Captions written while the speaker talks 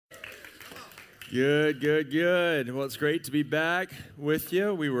Good, good, good. Well, it's great to be back with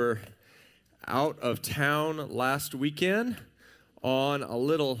you. We were out of town last weekend on a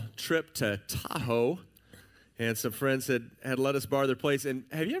little trip to Tahoe, and some friends had let us borrow their place. And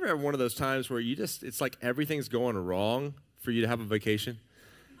have you ever had one of those times where it's like everything's going wrong for you to have a vacation?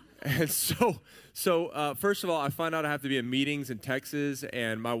 And so first of all, I find out I have to be in meetings in Texas,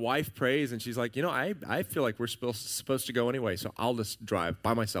 and my wife prays, and she's like, I feel like we're supposed to go anyway, so I'll just drive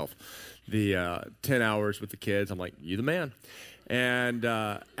by myself the 10 hours with the kids. I'm like, you the man. And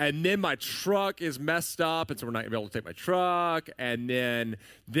then my truck is messed up, and so we're not going to be able to take my truck. And then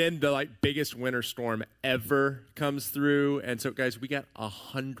the biggest winter storm ever comes through. And so, guys, we got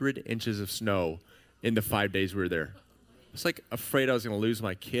 100 inches of snow in the 5 days we were there. I was afraid I was going to lose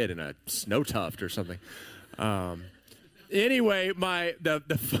my kid in a snow tuft or something. Anyway,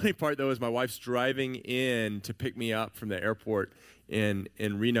 the funny part, though, is my wife's driving in to pick me up from the airport in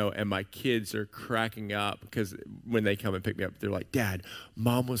Reno, and my kids are cracking up because when they come and pick me up, they're like, Dad,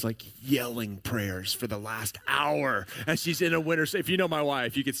 Mom was yelling prayers for the last hour as she's in a winter. If you know my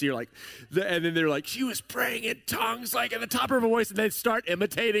wife, you can see her and then they're like, she was praying in tongues at the top of her voice, and they start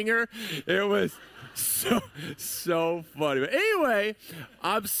imitating her. It was so funny. But anyway,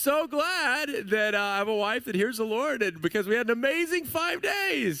 I'm so glad that I have a wife that hears the Lord, and because we had an amazing 5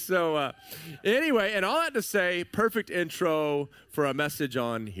 days. So anyway, and all that to say, perfect intro for a message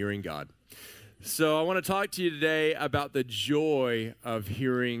on hearing God. So I want to talk to you today about the joy of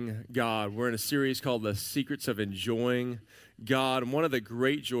hearing God. We're in a series called The Secrets of Enjoying God. And one of the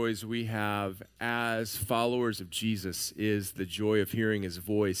great joys we have as followers of Jesus is the joy of hearing his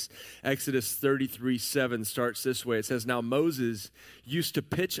voice. Exodus 33:7 starts this way. It says, Now Moses used to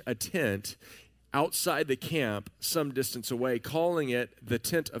pitch a tent outside the camp some distance away, calling it the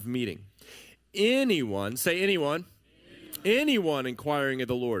tent of meeting. Anyone inquiring of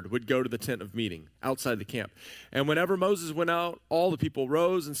the Lord would go to the tent of meeting outside the camp. And whenever Moses went out, all the people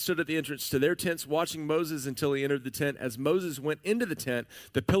rose and stood at the entrance to their tents, watching Moses until he entered the tent. As Moses went into the tent,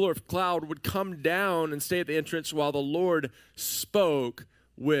 the pillar of cloud would come down and stay at the entrance while the Lord spoke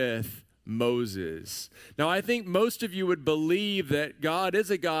with Moses. Now, I think most of you would believe that God is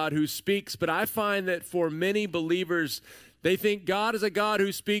a God who speaks, but I find that for many believers, they think God is a God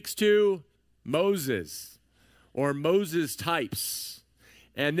who speaks to Moses or Moses types.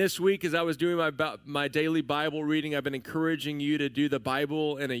 And this week, as I was doing my daily Bible reading, I've been encouraging you to do the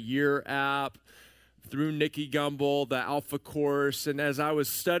Bible in a Year app through Nikki Gumbel, the Alpha course. And as I was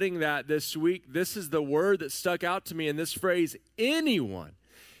studying that this week, this is the word that stuck out to me in this phrase, anyone.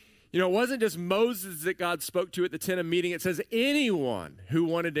 It wasn't just Moses that God spoke to at the tent of meeting. It says anyone who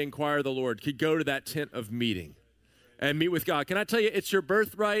wanted to inquire of the Lord could go to that tent of meeting and meet with God. Can I tell you, it's your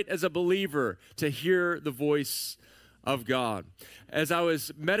birthright as a believer to hear the voice of God. As I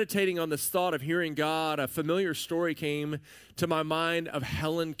was meditating on this thought of hearing God, a familiar story came to my mind of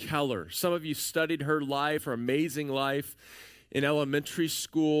Helen Keller. Some of you studied her life, her amazing life in elementary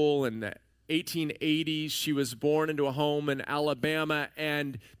school, and 1880s. She was born into a home in Alabama,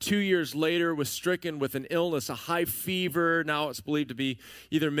 and 2 years later was stricken with an illness, a high fever. Now it's believed to be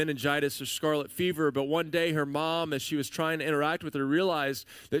either meningitis or scarlet fever. But one day her mom, as she was trying to interact with her, realized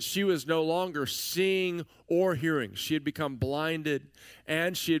that she was no longer seeing or hearing. She had become blinded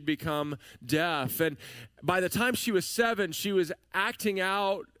and she had become deaf. And by the time she was 7, she was acting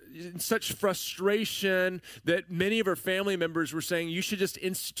out in such frustration that many of her family members were saying, you should just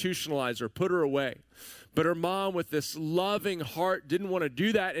institutionalize her, put her away. But her mom, with this loving heart, didn't want to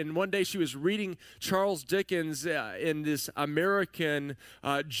do that. And one day she was reading Charles Dickens in this American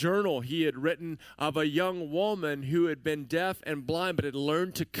journal he had written of a young woman who had been deaf and blind but had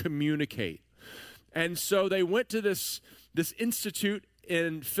learned to communicate. And so they went to this institute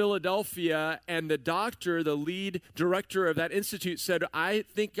in Philadelphia, and the doctor, the lead director of that institute, said, I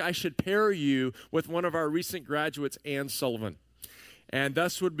think I should pair you with one of our recent graduates, Anne Sullivan. And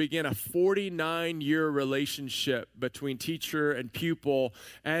thus would begin a 49-year relationship between teacher and pupil.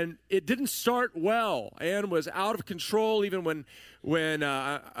 And it didn't start well. Anne was out of control even when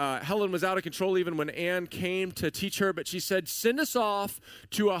Helen was out of control even when Anne came to teach her. But she said, send us off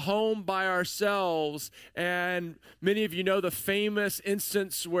to a home by ourselves. And many of you know the famous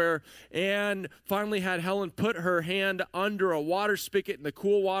instance where Anne finally had Helen put her hand under a water spigot and the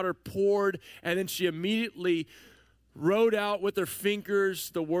cool water poured. And then she immediately wrote out with her fingers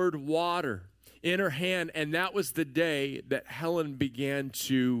the word water in her hand, and that was the day that Helen began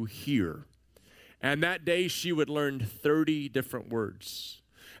to hear. And that day she would learn 30 different words.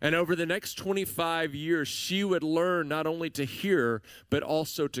 And over the next 25 years, she would learn not only to hear, but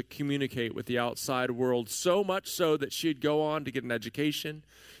also to communicate with the outside world, so much so that she'd go on to get an education.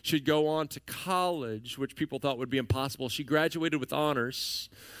 She'd go on to college, which people thought would be impossible. She graduated with honors.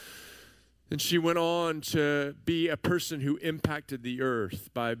 And she went on to be a person who impacted the earth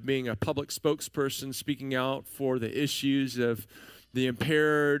by being a public spokesperson, speaking out for the issues of the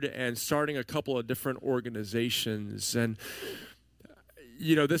impaired and starting a couple of different organizations. And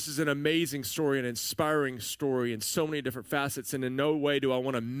this is an amazing story, an inspiring story in so many different facets, and in no way do I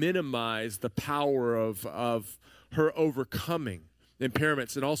want to minimize the power of her overcoming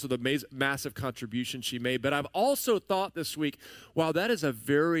impairments and also the massive contribution she made. But I've also thought this week, wow, that is a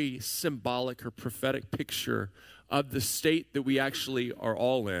very symbolic or prophetic picture of the state that we actually are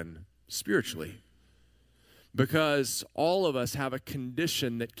all in spiritually. Because all of us have a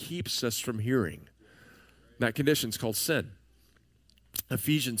condition that keeps us from hearing. That condition is called sin.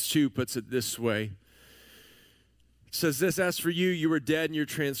 Ephesians 2 puts it this way. It says this, as for you, you were dead in your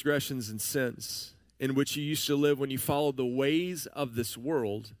transgressions and sins, in which you used to live when you followed the ways of this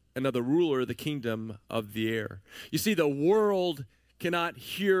world and of the ruler of the kingdom of the air. You see, the world cannot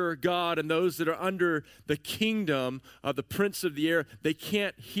hear God, and those that are under the kingdom of the prince of the air, they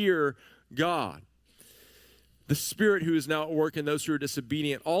can't hear God. The Spirit who is now at work in those who are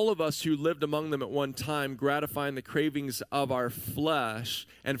disobedient, all of us who lived among them at one time, gratifying the cravings of our flesh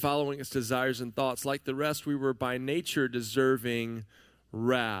and following its desires and thoughts, like the rest, we were by nature deserving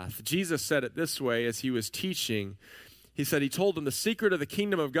wrath. Jesus said it this way as he was teaching. He said, he told them, the secret of the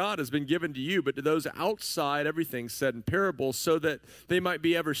kingdom of God has been given to you, but to those outside, everything said in parables, so that they might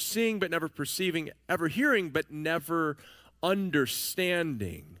be ever seeing but never perceiving, ever hearing but never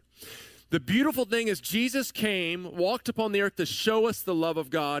understanding. The beautiful thing is Jesus came, walked upon the earth to show us the love of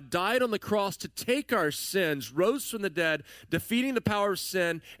God, died on the cross to take our sins, rose from the dead, defeating the power of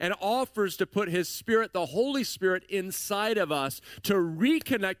sin, and offers to put his Spirit, the Holy Spirit, inside of us to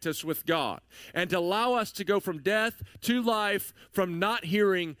reconnect us with God and to allow us to go from death to life, from not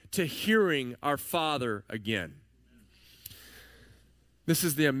hearing to hearing our Father again. This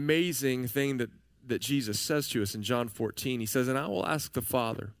is the amazing thing that Jesus says to us in John 14. He says, and I will ask the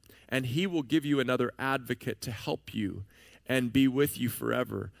Father, and he will give you another advocate to help you and be with you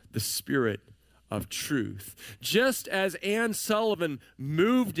forever, the Spirit of truth. Just as Anne Sullivan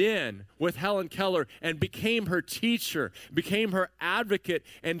moved in with Helen Keller and became her teacher, became her advocate,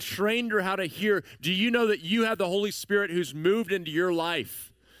 and trained her how to hear, do you know that you have the Holy Spirit who's moved into your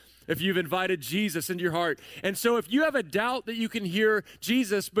life? If you've invited Jesus into your heart. And so if you have a doubt that you can hear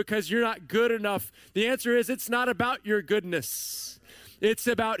Jesus because you're not good enough, the answer is it's not about your goodness. It's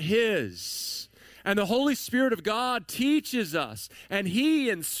about his. And the Holy Spirit of God teaches us, and he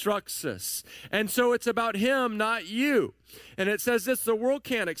instructs us. And so it's about him, not you. And it says this, the world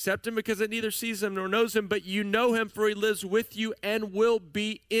can't accept him because it neither sees him nor knows him, but you know him, for he lives with you and will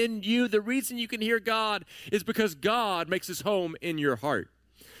be in you. The reason you can hear God is because God makes his home in your heart.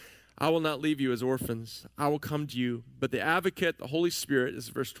 I will not leave you as orphans. I will come to you. But the advocate, the Holy Spirit, is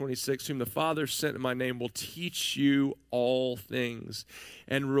verse 26, whom the Father sent in my name, will teach you all things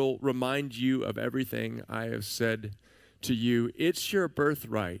and will remind you of everything I have said to you. It's your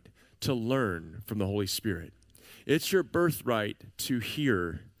birthright to learn from the Holy Spirit. It's your birthright to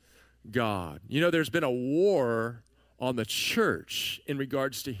hear God. You know, there's been a war on the church in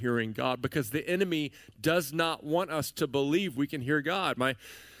regards to hearing God because the enemy does not want us to believe we can hear God. My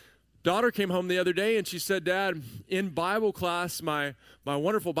daughter came home the other day and she said, Dad, in Bible class, my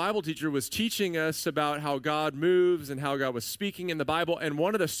wonderful Bible teacher was teaching us about how God moves and how God was speaking in the Bible. And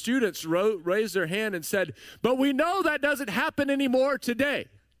one of the students raised their hand and said, but we know that doesn't happen anymore today.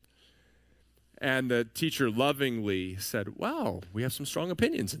 And the teacher lovingly said, wow, we have some strong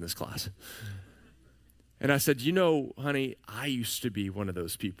opinions in this class. And I said, you know, honey, I used to be one of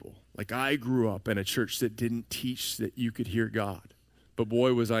those people. Like I grew up in a church that didn't teach that you could hear God. But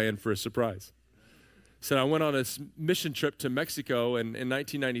boy, was I in for a surprise. So I went on a mission trip to Mexico in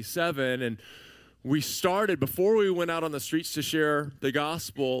 1997, and we started, before we went out on the streets to share the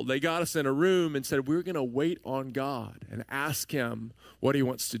gospel, they got us in a room and said, we're going to wait on God and ask him what he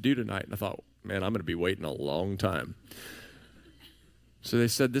wants to do tonight. And I thought, man, I'm going to be waiting a long time. So they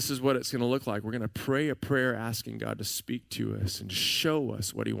said, this is what it's going to look like. We're going to pray a prayer asking God to speak to us and show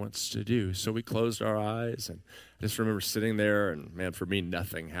us what he wants to do. So we closed our eyes, and I just remember sitting there, and man, for me,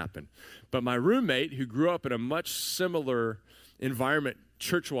 nothing happened. But my roommate, who grew up in a much similar environment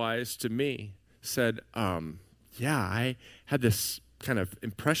church-wise to me, said, I had this kind of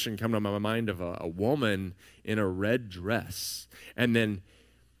impression come to my mind of a woman in a red dress. And then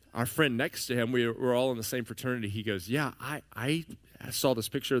our friend next to him, we were all in the same fraternity. He goes, yeah, I I saw this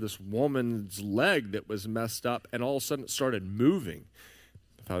picture of this woman's leg that was messed up, and all of a sudden it started moving.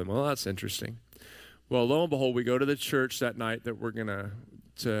 I thought, well, that's interesting. Well, lo and behold, we go to the church that night that we're going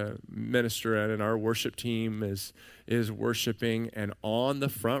to minister at, and our worship team is worshiping, and on the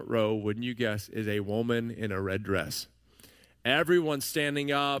front row, wouldn't you guess, is a woman in a red dress. Everyone's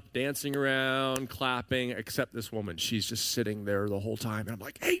standing up, dancing around, clapping, except this woman. She's just sitting there the whole time. And I'm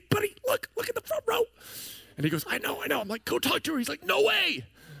like, hey, buddy, look at the front row. And he goes, I know. I'm like, go talk to her. He's like, no way.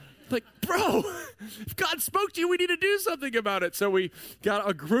 I'm like, bro, if God spoke to you, we need to do something about it. So we got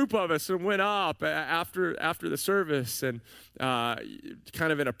a group of us and went up after the service and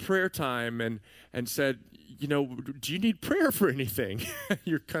kind of in a prayer time and said, do you need prayer for anything?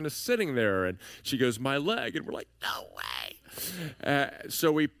 You're kind of sitting there. And she goes, my leg. And we're like, no way.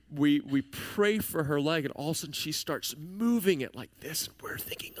 So we pray for her leg, and all of a sudden she starts moving it like this. And we're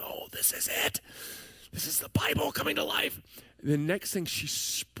thinking, oh, this is it. This is the Bible coming to life. The next thing, she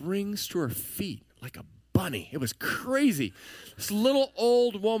springs to her feet like a bunny. It was crazy. This little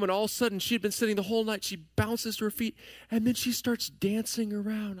old woman, all of a sudden, she'd been sitting the whole night. She bounces to her feet, and then she starts dancing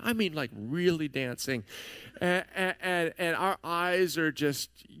around. I mean, like really dancing. And our eyes are just,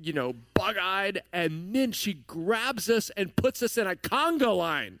 bug-eyed. And then she grabs us and puts us in a conga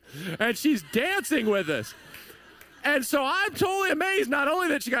line, and she's dancing with us. And so I'm totally amazed, not only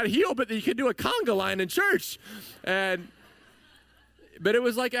that she got healed, but that you could do a conga line in church. But it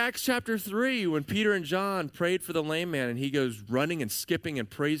was like Acts chapter 3 when Peter and John prayed for the lame man, and he goes running and skipping and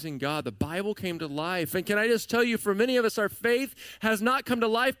praising God. The Bible came to life. And can I just tell you, for many of us, our faith has not come to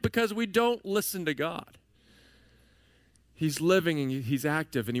life because we don't listen to God. He's living and he's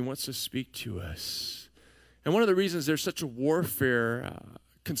active, and he wants to speak to us. And one of the reasons there's such a warfare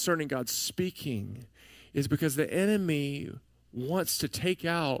concerning God speaking is because the enemy wants to take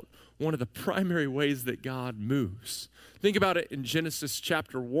out one of the primary ways that God moves. Think about it in Genesis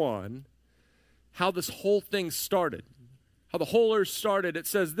chapter 1, how this whole thing started, how the whole earth started. It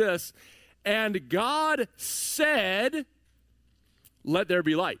says this, and God said, let there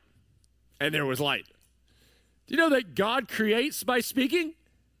be light. And there was light. Do you know that God creates by speaking?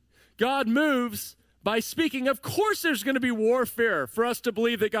 God moves by speaking. Of course there's going to be warfare for us to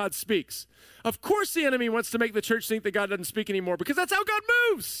believe that God speaks. Of course the enemy wants to make the church think that God doesn't speak anymore, because that's how God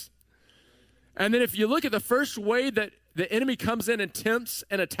moves. And then if you look at the first way that the enemy comes in and tempts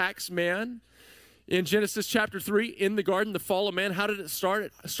and attacks man, in Genesis chapter 3, in the garden, the fall of man, how did it start?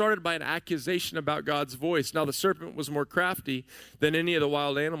 It started by an accusation about God's voice. Now the serpent was more crafty than any of the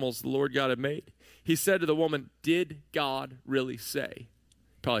wild animals the Lord God had made. He said to the woman, did God really say?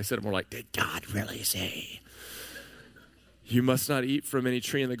 Probably said it more like, did God really say? You must not eat from any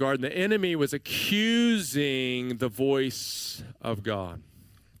tree in the garden. The enemy was accusing the voice of God.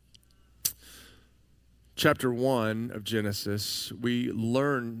 Chapter 1 of Genesis, we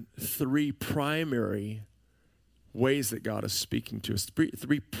learn three primary ways that God is speaking to us,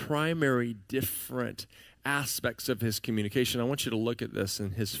 three primary different aspects of his communication. I want you to look at this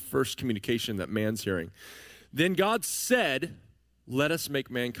in his first communication that man's hearing. Then God said, let us make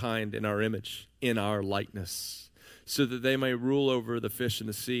mankind in our image, in our likeness, so that they may rule over the fish in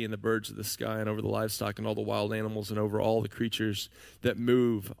the sea and the birds of the sky and over the livestock and all the wild animals and over all the creatures that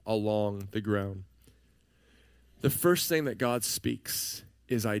move along the ground. The first thing that God speaks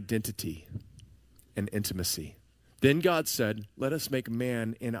is identity and intimacy. Then God said, let us make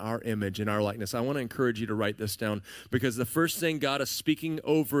man in our image, in our likeness. I want to encourage you to write this down, because the first thing God is speaking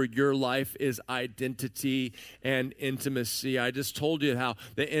over your life is identity and intimacy. I just told you how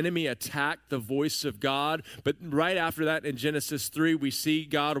the enemy attacked the voice of God, but right after that in Genesis 3, we see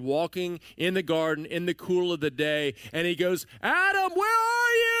God walking in the garden in the cool of the day, and he goes, Adam, where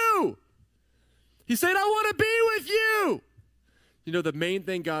are you? He said, I want to be with you. You know, the main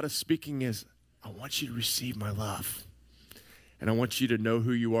thing God is speaking is, I want you to receive my love. And I want you to know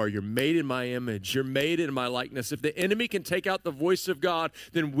who you are. You're made in my image. You're made in my likeness. If the enemy can take out the voice of God,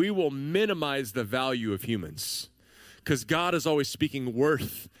 then we will minimize the value of humans. Because God is always speaking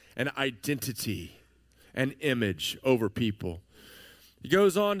worth and identity and image over people. He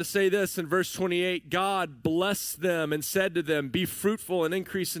goes on to say this in verse 28, God blessed them and said to them, be fruitful and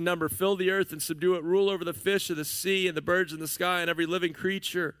increase in number, fill the earth and subdue it, rule over the fish of the sea and the birds in the sky and every living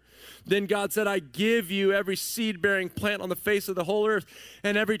creature. Then God said, I give you every seed-bearing plant on the face of the whole earth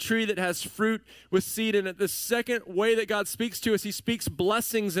and every tree that has fruit with seed in it. The second way that God speaks to us, he speaks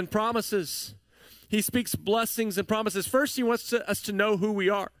blessings and promises. He speaks blessings and promises. First, he wants us to know who we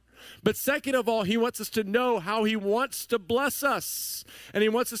are. But second of all, he wants us to know how he wants to bless us. And he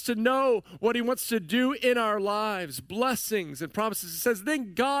wants us to know what he wants to do in our lives. Blessings and promises. It says,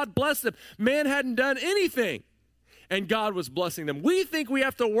 then God blessed them. Man hadn't done anything. and God was blessing them. We think we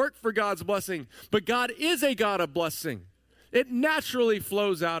have to work for God's blessing, but God is a God of blessing. It naturally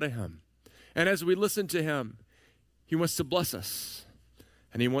flows out of him. And as we listen to him, he wants to bless us,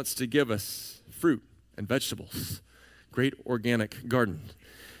 and he wants to give us fruit and vegetables, great organic garden.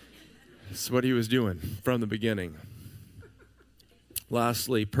 That's what he was doing from the beginning.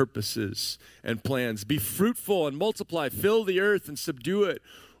 Lastly, purposes and plans. Be fruitful and multiply, fill the earth and subdue it,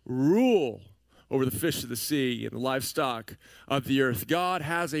 rule over the fish of the sea and the livestock of the earth. God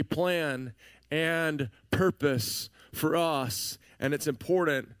has a plan and purpose for us, and it's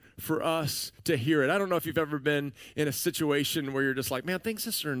important for us to hear it. I don't know if you've ever been in a situation where you're just like, man, things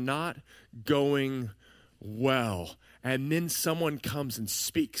just are not going well. And then someone comes and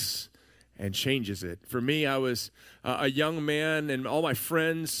speaks and changes it. For me, I was a young man, and all my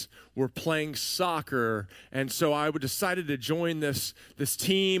friends were playing soccer, and so I decided to join this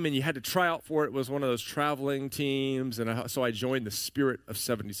team, and you had to try out for it. It was one of those traveling teams, and so I joined the Spirit of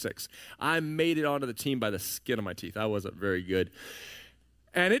 76. I made it onto the team by the skin of my teeth. I wasn't very good.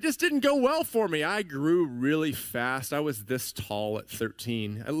 And it just didn't go well for me. I grew really fast. I was this tall at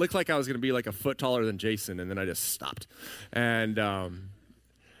 13. It looked like I was going to be like a foot taller than Jason, and then I just stopped. And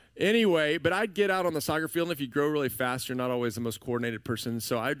anyway, but I'd get out on the soccer field, and if you grow really fast, you're not always the most coordinated person.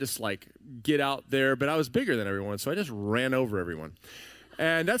 So I'd just like get out there, but I was bigger than everyone, so I just ran over everyone.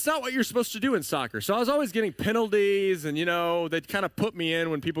 And that's not what you're supposed to do in soccer. So I was always getting penalties, and, they'd kind of put me in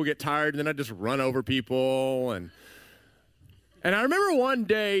when people get tired, and then I'd just run over people. And I remember one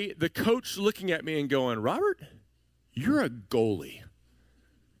day the coach looking at me and going, Robert, you're a goalie.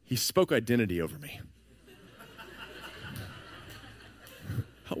 He spoke identity over me.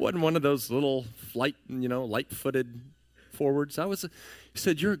 I wasn't one of those little light-footed forwards. He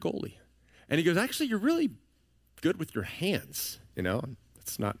said, you're a goalie. And he goes, actually, you're really good with your hands.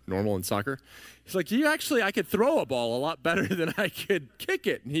 It's not normal in soccer. He's like, I could throw a ball a lot better than I could kick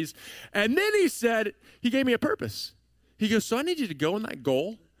it. And then he said, he gave me a purpose. He goes, so I need you to go in that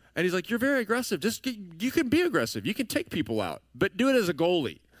goal. And he's like, you're very aggressive. You can be aggressive. You can take people out, but do it as a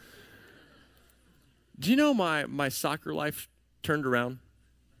goalie. Do you know my soccer life turned around?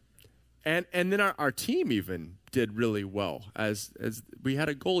 And then our team even did really well as we had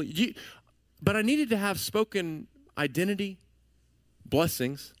a goalie. But I needed to have spoken identity,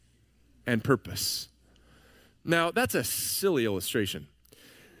 blessings, and purpose. Now, that's a silly illustration.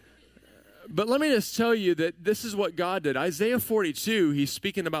 But let me just tell you that this is what God did. Isaiah 42, he's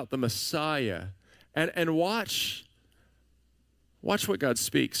speaking about the Messiah. And watch what God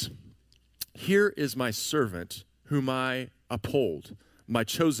speaks. Here is my servant whom I uphold, my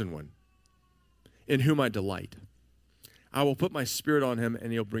chosen one, in whom I delight. I will put my spirit on him,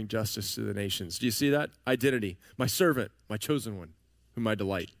 and he'll bring justice to the nations. Do you see that? Identity. My servant, my chosen one, whom I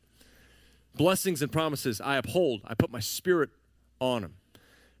delight. Blessings and promises I uphold. I put my spirit on him.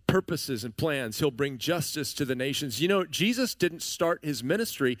 Purposes and plans. He'll bring justice to the nations. Jesus didn't start his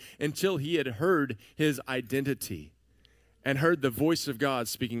ministry until he had heard his identity and heard the voice of God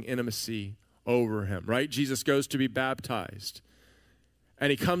speaking intimacy over him, right? Jesus goes to be baptized. And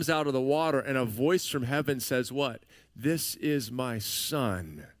he comes out of the water, and a voice from heaven says what? This is my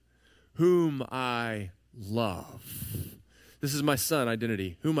son, whom I love. This is my son,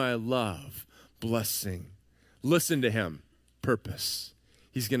 identity, whom I love, blessing. Listen to him, purpose.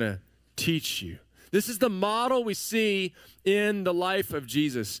 He's going to teach you. This is the model we see in the life of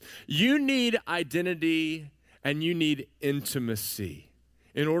Jesus. You need identity and you need intimacy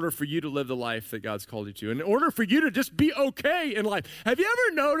in order for you to live the life that God's called you to, in order for you to just be okay in life. Have you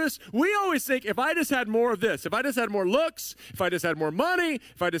ever noticed, we always think, if I just had more of this, if I just had more looks, if I just had more money,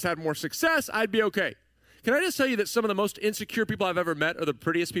 if I just had more success, I'd be okay. Can I just tell you that some of the most insecure people I've ever met are the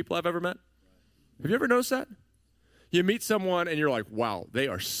prettiest people I've ever met? Have you ever noticed that? You meet someone and you're like, wow, they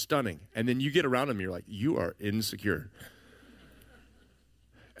are stunning. And then you get around them and you're like, you are insecure.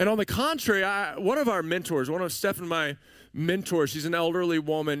 And on the contrary, one of our mentors, one of Steph and my mentor. She's an elderly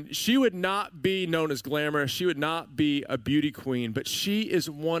woman. She would not be known as glamorous. She would not be a beauty queen, but she is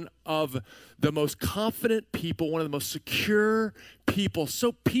one of the most confident people, one of the most secure people,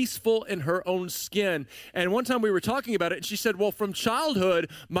 so peaceful in her own skin. And one time we were talking about it, and she said, well, from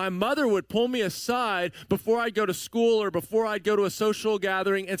childhood, my mother would pull me aside before I'd go to school or before I'd go to a social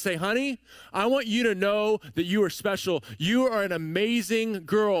gathering and say, honey, I want you to know that you are special. You are an amazing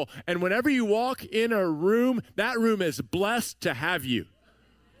girl. And whenever you walk in a room, that room is blessed to have you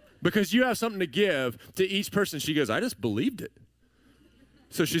because you have something to give to each person. She goes, I just believed it.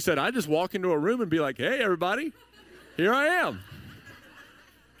 So she said, I just walk into a room and be like, hey, everybody, here I am.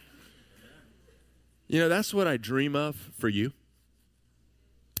 You know, that's what I dream of for you.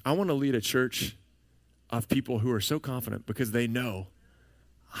 I want to lead a church of people who are so confident because they know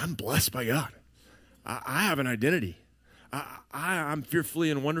I'm blessed by God. I have an identity. I'm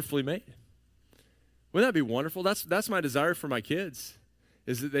fearfully and wonderfully made. Wouldn't that be wonderful? That's my desire for my kids,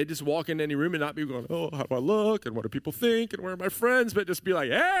 is that they just walk into any room and not be going, oh, how do I look, and what do people think, and where are my friends, but just be like,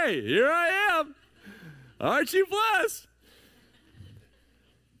 hey, here I am. Aren't you blessed?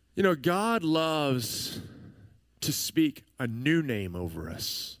 You know, God loves to speak a new name over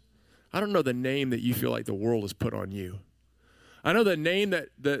us. I don't know the name that you feel like the world has put on you. I know the name that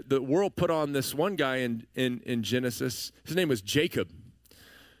the world put on this one guy in Genesis. His name was Jacob,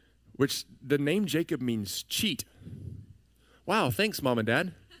 which the name Jacob means cheat. Wow, thanks, Mom and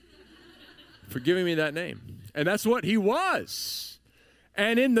Dad, for giving me that name. And that's what he was.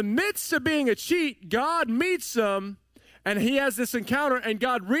 And in the midst of being a cheat, God meets him, and he has this encounter, and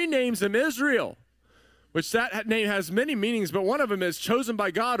God renames him Israel, which that name has many meanings, but one of them is chosen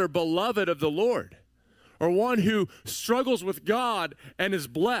by God or beloved of the Lord, or one who struggles with God and is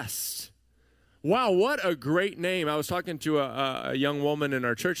blessed. Wow, what a great name. I was talking to a young woman in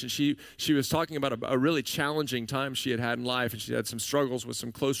our church, and she was talking about a really challenging time she had in life, and she had some struggles with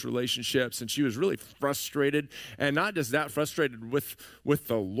some close relationships, and she was really frustrated, and not just that, frustrated with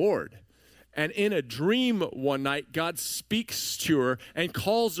the Lord. And in a dream one night, God speaks to her and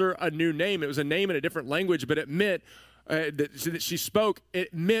calls her a new name. It was a name in a different language, but it meant that she spoke,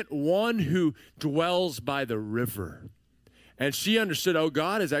 it meant one who dwells by the river. And she understood, oh,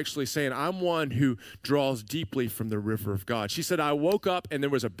 God is actually saying, I'm one who draws deeply from the river of God. She said, I woke up and there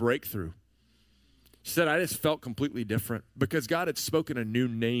was a breakthrough. She said, I just felt completely different because God had spoken a new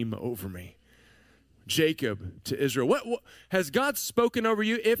name over me. Jacob to Israel. What has God spoken over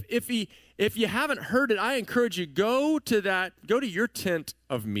you? If you haven't heard it, I encourage you, go to your tent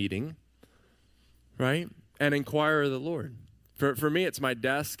of meeting, right? And inquire of the Lord. For me, it's my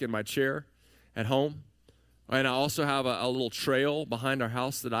desk and my chair at home. And I also have a little trail behind our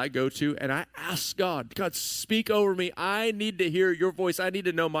house that I go to, and I ask God, speak over me. I need to hear your voice. I need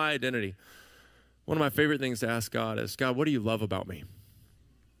to know my identity. One of my favorite things to ask God is, God, what do you love about me?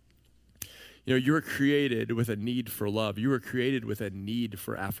 You know, you were created with a need for love. You were created with a need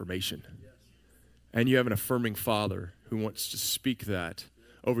for affirmation. Yes. And you have an affirming Father who wants to speak that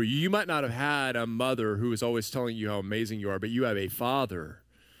over you. You might not have had a mother who is always telling you how amazing you are, but you have a Father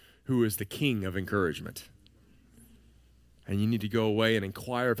who is the King of encouragement. And you need to go away and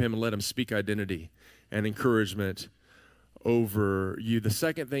inquire of him and let him speak identity and encouragement over you. The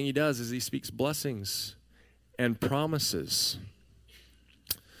second thing he does is he speaks blessings and promises.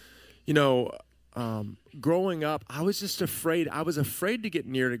 You know, growing up, I was just afraid. I was afraid to get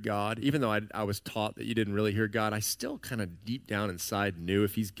near to God, even though I was taught that you didn't really hear God. I still kind of deep down inside knew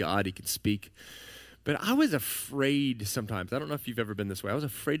if he's God, he could speak. But I was afraid sometimes. I don't know if you've ever been this way. I was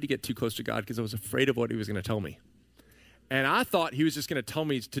afraid to get too close to God because I was afraid of what he was going to tell me. And I thought he was just going to tell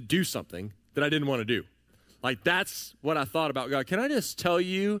me to do something that I didn't want to do. Like, that's what I thought about God. Can I just tell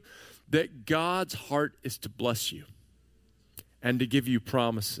you that God's heart is to bless you and to give you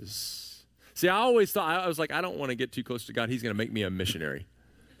promises? See, I always thought, I was like, I don't want to get too close to God. He's going to make me a missionary.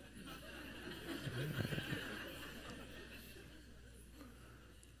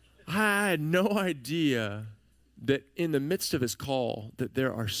 I had no idea that in the midst of his call, that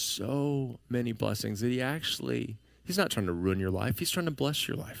there are so many blessings that he's not trying to ruin your life. He's trying to bless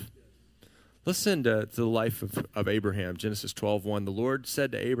your life. Listen to the life of Abraham, Genesis 12:1. The Lord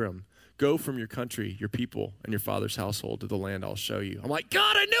said to Abram, go from your country, your people, and your father's household to the land I'll show you. I'm like,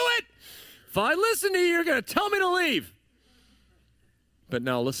 God, I knew it. If I listen to you, you're going to tell me to leave. But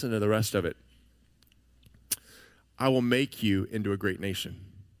now listen to the rest of it. I will make you into a great nation,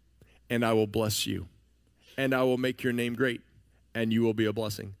 and I will bless you, and I will make your name great, and you will be a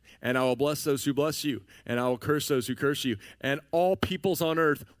blessing. And I will bless those who bless you, and I will curse those who curse you, and all peoples on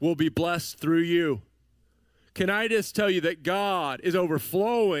earth will be blessed through you. Can I just tell you that God is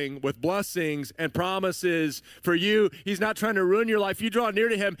overflowing with blessings and promises for you? He's not trying to ruin your life. You draw near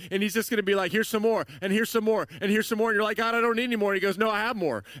to him, and he's just going to be like, here's some more, and here's some more, and here's some more. And you're like, God, I don't need any more. And he goes, no, I have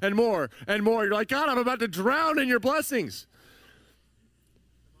more, and more, and more. You're like, God, I'm about to drown in your blessings.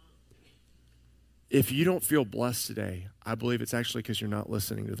 If you don't feel blessed today, I believe it's actually because you're not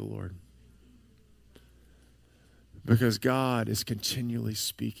listening to the Lord. Because God is continually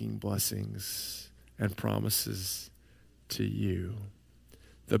speaking blessings and promises to you.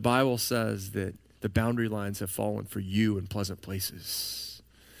 The Bible says that the boundary lines have fallen for you in pleasant places.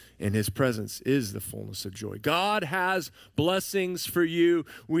 In his presence is the fullness of joy. God has blessings for you.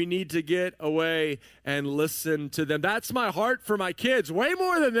 We need to get away and listen to them. That's my heart for my kids. Way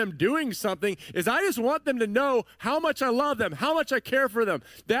more than them doing something is I just want them to know how much I love them, how much I care for them.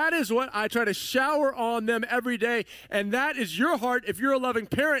 That is what I try to shower on them every day. And that is your heart if you're a loving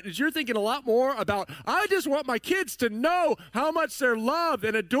parent, is you're thinking a lot more about, I just want my kids to know how much they're loved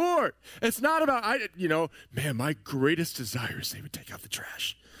and adored. It's not about, man, my greatest desire is they would take out the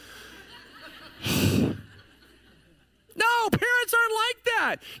trash. No, parents aren't like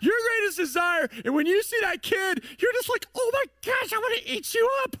that. Your greatest desire, and when you see that kid, you're just like, oh my gosh, I want to eat you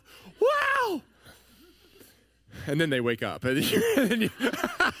up. Wow. And then they wake up. And then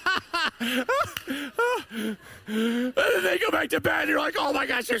they go back to bed, and you're like, oh my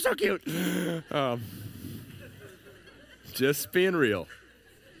gosh, you're so cute. Just being real.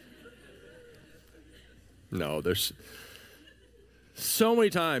 No, there's so many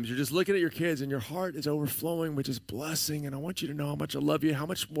times you're just looking at your kids and your heart is overflowing with just blessing. And I want you to know how much I love you. How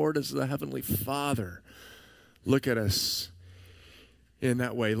much more does the Heavenly Father look at us in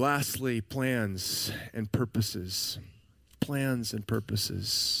that way? Lastly, plans and purposes. Plans and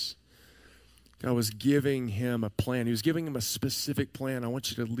purposes. God was giving him a plan. He was giving him a specific plan. I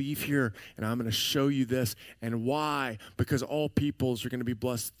want you to leave here, and I'm going to show you this. And why? Because all peoples are going to be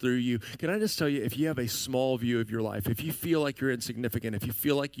blessed through you. Can I just tell you, if you have a small view of your life, if you feel like you're insignificant, if you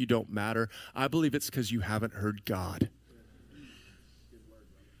feel like you don't matter, I believe it's because you haven't heard God.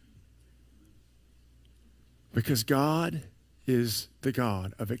 Because God is the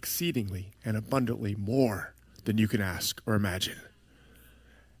God of exceedingly and abundantly more than you can ask or imagine.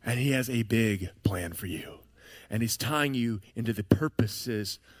 And he has a big plan for you. And he's tying you into the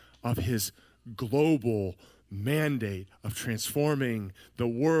purposes of his global mandate of transforming the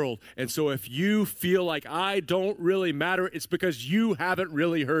world. And so if you feel like I don't really matter, it's because you haven't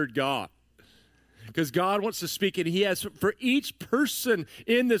really heard God. Because God wants to speak, and he has, for each person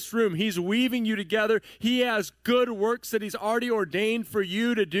in this room, he's weaving you together. He has good works that he's already ordained for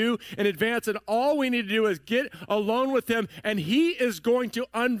you to do in advance, and all we need to do is get alone with him, and he is going to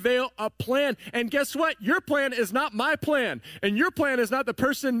unveil a plan. And guess what? Your plan is not my plan, and your plan is not the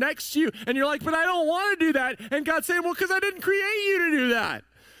person next to you. And you're like, but I don't want to do that. And God's saying, well, because I didn't create you to do that.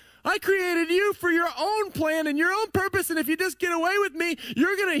 I created you for your own plan and your own purpose, and if you just get away with me,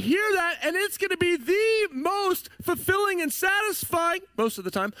 you're going to hear that, and it's going to be the most fulfilling and satisfying, most of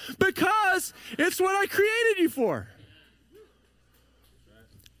the time, because it's what I created you for.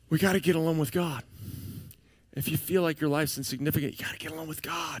 We got to get along with God. If you feel like your life's insignificant, you got to get along with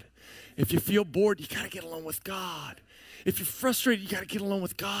God. If you feel bored, you got to get along with God. If you're frustrated, you got to get along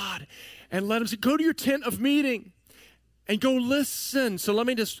with God. And let him say, go to your tent of meeting. And go listen. So let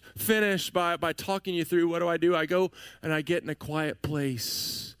me just finish by talking you through what do. I go and I get in a quiet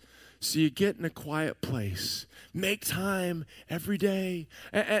place. So you get in a quiet place. Make time every day.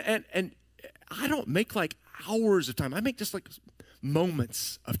 And I don't make like hours of time. I make just like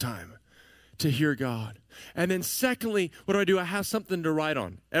moments of time to hear God. And then secondly, what do? I have something to write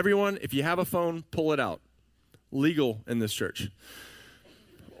on. Everyone, if you have a phone, pull it out. Legal in this church.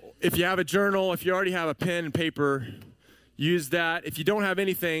 If you have a journal, if you already have a pen and paper, use that. If you don't have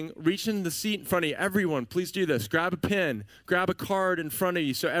anything, reach in the seat in front of you. Everyone, please do this. Grab a pen. Grab a card in front of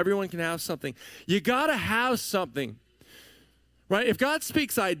you so everyone can have something. You got to have something, right? If God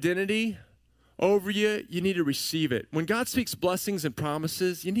speaks identity over you, you need to receive it. When God speaks blessings and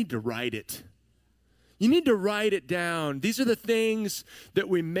promises, you need to write it. You need to write it down. These are the things that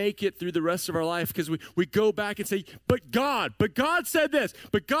we make it through the rest of our life because we go back and say, but God said this,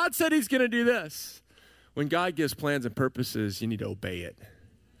 but God said he's going to do this. When God gives plans and purposes, you need to obey it.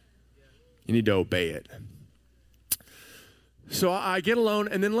 You need to obey it. So I get alone,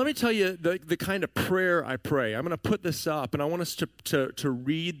 and then let me tell you the kind of prayer I pray. I'm going to put this up, and I want us to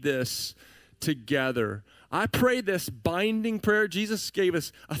read this together. I pray this binding prayer. Jesus gave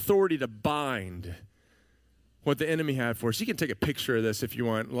us authority to bind what the enemy had for us. You can take a picture of this if you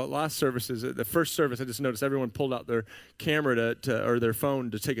want. Last services, the first service, I just noticed everyone pulled out their camera or their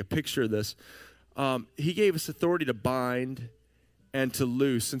phone to take a picture of this. He gave us authority to bind and to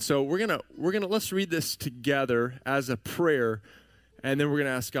loose. And so we're gonna let's read this together as a prayer, and then we're gonna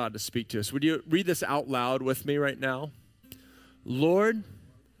ask God to speak to us. Would you read this out loud with me right now? Lord,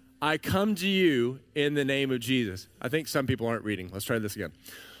 I come to you in the name of Jesus. I think some people aren't reading. Let's try this again.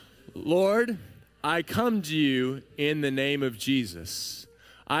 Lord, I come to you in the name of Jesus.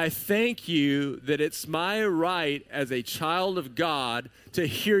 I thank you that it's my right as a child of God to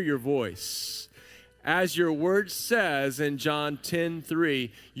hear your voice. As your word says in John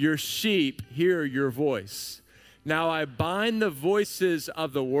 10:3, your sheep hear your voice. Now I bind the voices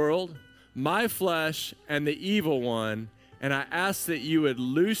of the world, my flesh, and the evil one, and I ask that you would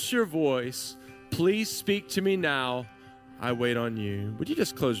loose your voice. Please speak to me now. I wait on you. Would you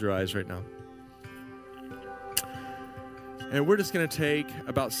just close your eyes right now? And we're just going to take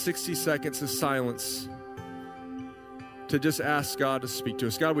about 60 seconds of silence to just ask God to speak to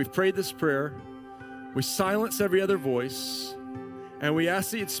us. God, we've prayed this prayer. We silence every other voice, and we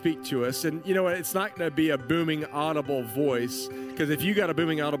ask that you'd speak to us. And you know what? It's not going to be a booming, audible voice, because if you got a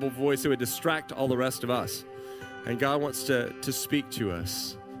booming, audible voice, it would distract all the rest of us. And God wants to speak to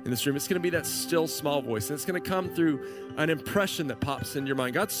us in this room. It's going to be that still, small voice, and it's going to come through an impression that pops in your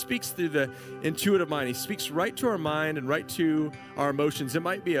mind. God speaks through the intuitive mind. He speaks right to our mind and right to our emotions. It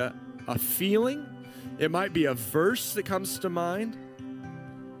might be a feeling. It might be a verse that comes to mind.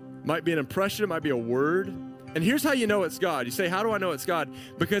 It might be an impression. It might be a word. And here's how you know it's God. You say, how do I know it's God?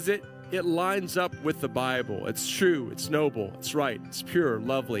 Because it lines up with the Bible. It's true. It's noble. It's right. It's pure,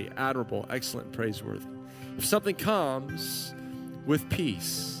 lovely, admirable, excellent, praiseworthy. If something comes with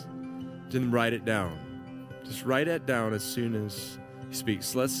peace, then write it down. Just write it down as soon as he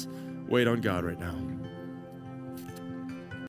speaks. Let's wait on God right now.